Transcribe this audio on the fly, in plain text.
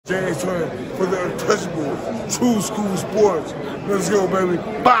James for the untouchable, true school sports. Let's go, baby.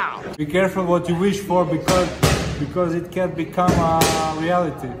 Bow! Be careful what you wish for because it can become a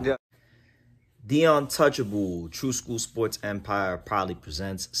reality. Yeah. The untouchable True School Sports Empire proudly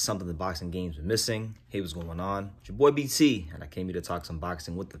presents something the boxing games are missing. Hey, what's going on? It's your boy BT, and I came here to talk some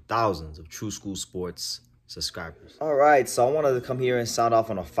boxing with the thousands of True School Sports subscribers. All right, so I wanted to come here and sound off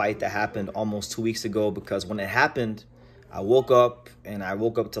on a fight that happened almost 2 weeks ago, because when it happened, I woke up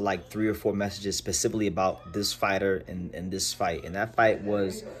to like 3 or 4 messages specifically about this fighter and this fight. And that fight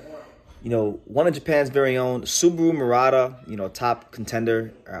was, one of Japan's very own Subaru Murata, top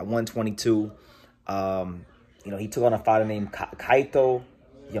contender at 122. He took on a fighter named Kaito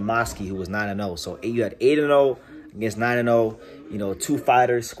Yamasaki, who was 9-0. So you had 8-0 against 9-0. 2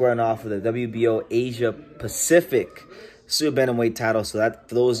 fighters squaring off for the WBO Asia Pacific Super Bantamweight title. So that,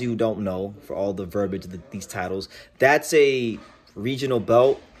 for those of you who don't know, for all the verbiage of these titles, that's a regional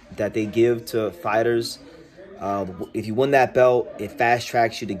belt that they give to fighters. If you win that belt, it fast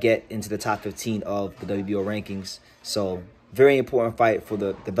tracks you to get into the top 15 of the WBO rankings. So very important fight for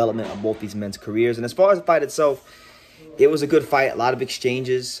the development of both these men's careers. And as far as the fight itself, it was a good fight. A lot of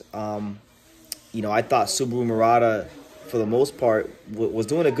exchanges. I thought Subaru Murata, for the most part, was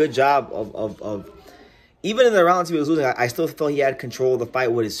doing a good job of even in the rounds he was losing, I still felt he had control of the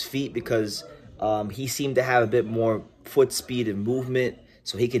fight with his feet, because he seemed to have a bit more foot speed and movement,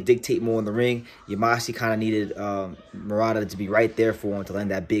 so he could dictate more in the ring. Yamasaki kind of needed Murata to be right there for him to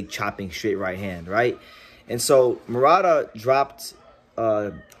land that big chopping straight right hand, right? And so Murata dropped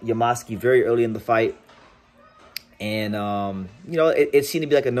Yamasaki very early in the fight. And, it seemed to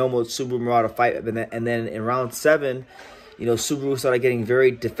be like a normal Subaru Murata fight. And then in round 7, Subaru started getting very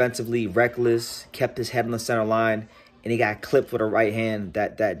defensively reckless, kept his head on the center line, and he got clipped with a right hand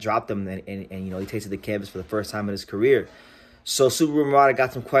that dropped him. And he tasted the canvas for the first time in his career. So Subaru Murata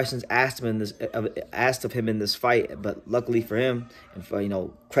got some questions asked of him in this fight, but luckily for him, and for,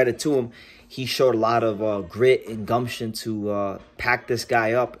 credit to him, he showed a lot of grit and gumption to pack this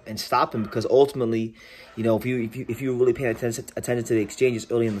guy up and stop him. Because ultimately, if you were really paying attention to the exchanges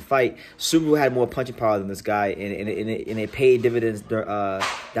early in the fight, Subaru had more punching power than this guy, and it paid dividends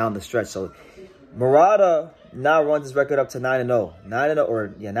down the stretch. So Murata now runs his record up to 9-0, 9-0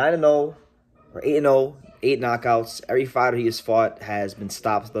 or 8-0. 8 knockouts. Every fighter he has fought has been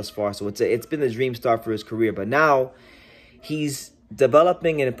stopped thus far. So it's been the dream start for his career. But now he's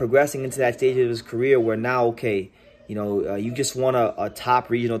developing and progressing into that stage of his career where now, okay, you just won a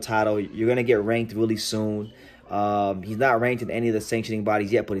top regional title. You're going to get ranked really soon. He's not ranked in any of the sanctioning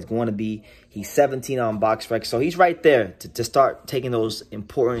bodies yet, but he's going to be. He's 17 on BoxRec. So he's right there to start taking those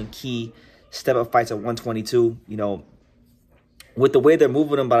important key step-up fights at 122, With the way they're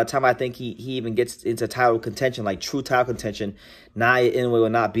moving him, by the time I think he even gets into title contention, like true title contention, Naoya Inoue will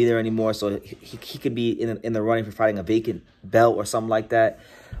not be there anymore. So he could be in the running for fighting a vacant belt or something like that.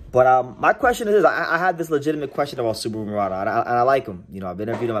 But my question is, I had this legitimate question about Subaru Murata, and I like him. I've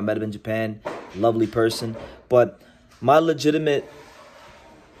interviewed him. I met him in Japan. Lovely person. But my legitimate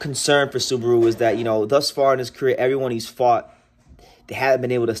concern for Subaru is that, thus far in his career, everyone he's fought, they haven't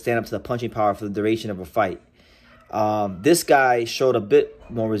been able to stand up to the punching power for the duration of a fight. This guy showed a bit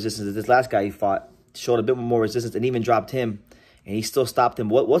more resistance. This last guy he fought showed a bit more resistance and even dropped him, and he still stopped him.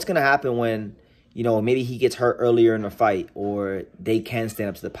 What's going to happen when, maybe he gets hurt earlier in the fight, or they can stand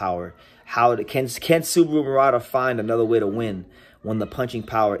up to the power? Can Subaru Murata find another way to win when the punching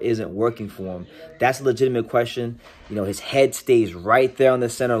power isn't working for him? That's a legitimate question. His head stays right there on the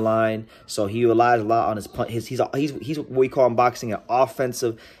center line, so he relies a lot on his punch. He's what we call in boxing an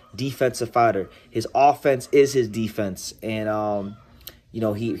offensive defensive fighter. His offense is his defense, and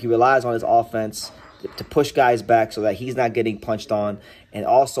he relies on his offense to push guys back so that he's not getting punched on. And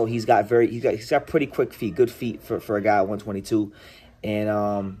also he's got pretty quick feet, good feet for a guy at 122.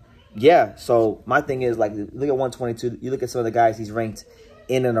 And yeah, so my thing is, like, look at 122, you look at some of the guys he's ranked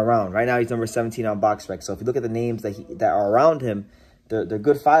in and around. Right now he's number 17 on BoxRec. So if you look at the names that are around him, they're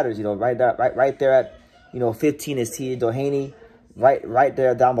good fighters. Right there at 15 is TJ Doheny. Right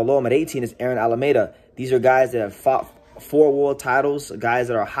there down below him at 18 is Aaron Alameda. These are guys that have fought 4 world titles, guys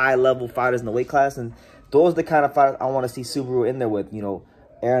that are high-level fighters in the weight class, and those are the kind of fighters I want to see Subaru in there with.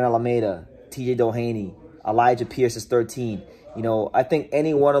 Aaron Alameda, TJ Doheny, Elijah Pierce is 13. I think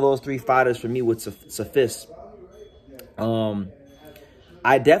any one of those 3 fighters for me would suffice.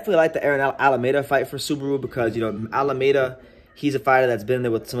 I definitely like the Aaron Alameda fight for Subaru because, Alameda, he's a fighter that's been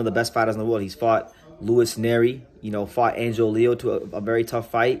there with some of the best fighters in the world. He's fought Luis Neri, fought Angel Leo to a very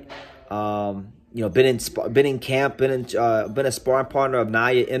tough fight. Been in camp, been a sparring partner of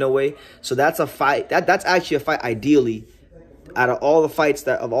Naoya Inoue. So that's a fight. That's actually a fight ideally out of all the fights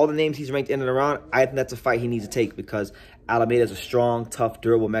of all the names he's ranked in and around, I think that's a fight he needs to take because Alameda is a strong, tough,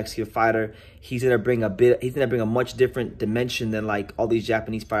 durable Mexican fighter. He's gonna bring a much different dimension than like all these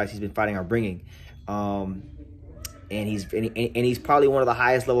Japanese fighters he's been fighting are bringing. And he's probably one of the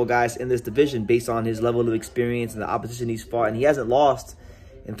highest level guys in this division based on his level of experience and the opposition he's fought. And he hasn't lost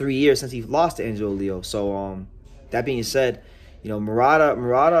in 3 years since he lost to Angelo Leo. So that being said, you know, Murata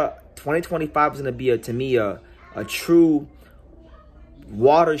 2025 is gonna be to me a true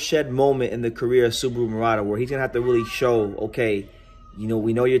watershed moment in the career of Subaru Murata, where he's gonna have to really show, okay, you know,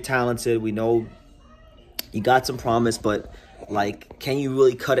 we know you're talented, we know you got some promise, but like, can you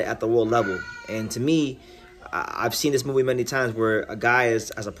really cut it at the world level? And to me, I've seen this movie many times where a guy is,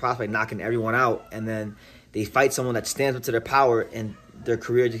 as a prospect, knocking everyone out, and then they fight someone that stands up to their power, and their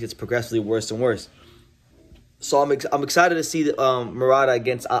career just gets progressively worse and worse. So I'm excited to see Murata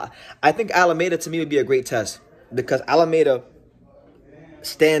against. I think Alameda to me would be a great test because Alameda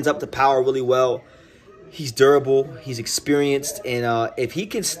stands up to power really well. He's durable. He's experienced. And if he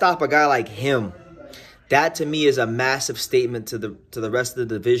can stop a guy like him, that to me is a massive statement to the rest of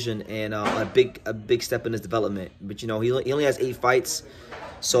the division and a big step in his development. But, you know, he only has 8 fights.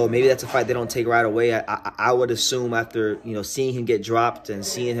 So maybe that's a fight they don't take right away. I would assume after, you know, seeing him get dropped and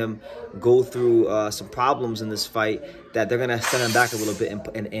seeing him go through some problems in this fight that they're going to send him back a little bit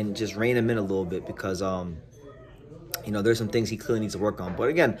and just rein him in a little bit because you know, there's some things he clearly needs to work on. But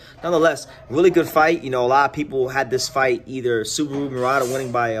again, nonetheless, really good fight. You know, a lot of people had this fight either Subaru Murata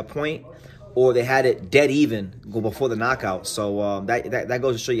winning by a point or they had it dead even go before the knockout. So that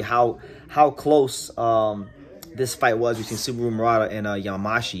goes to show you how close this fight was between Subaru Murata and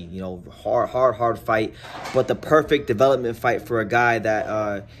Yamashi. You know, hard fight, but the perfect development fight for a guy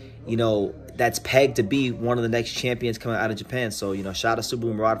that you know, that's pegged to be one of the next champions coming out of Japan. So, you know, shout out to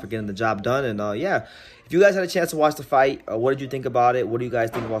Subaru Murata for getting the job done. And yeah, if you guys had a chance to watch the fight, what did you think about it? What do you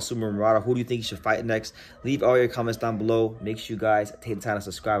guys think about Subaru Murata? Who do you think he should fight next? Leave all your comments down below. Make sure you guys take the time to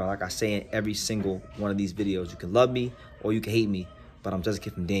subscribe. And like I say in every single one of these videos, you can love me or you can hate me, but I'm just a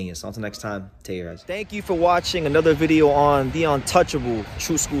kid from Daniel. So until next time, take care, guys. Thank you for watching another video on the untouchable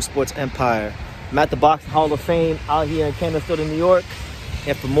True School Sports Empire. I'm at the Boxing Hall of Fame out here in Canastota, New York.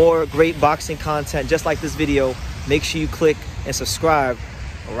 And for more great boxing content just like this video, make sure you click and subscribe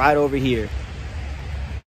right over here.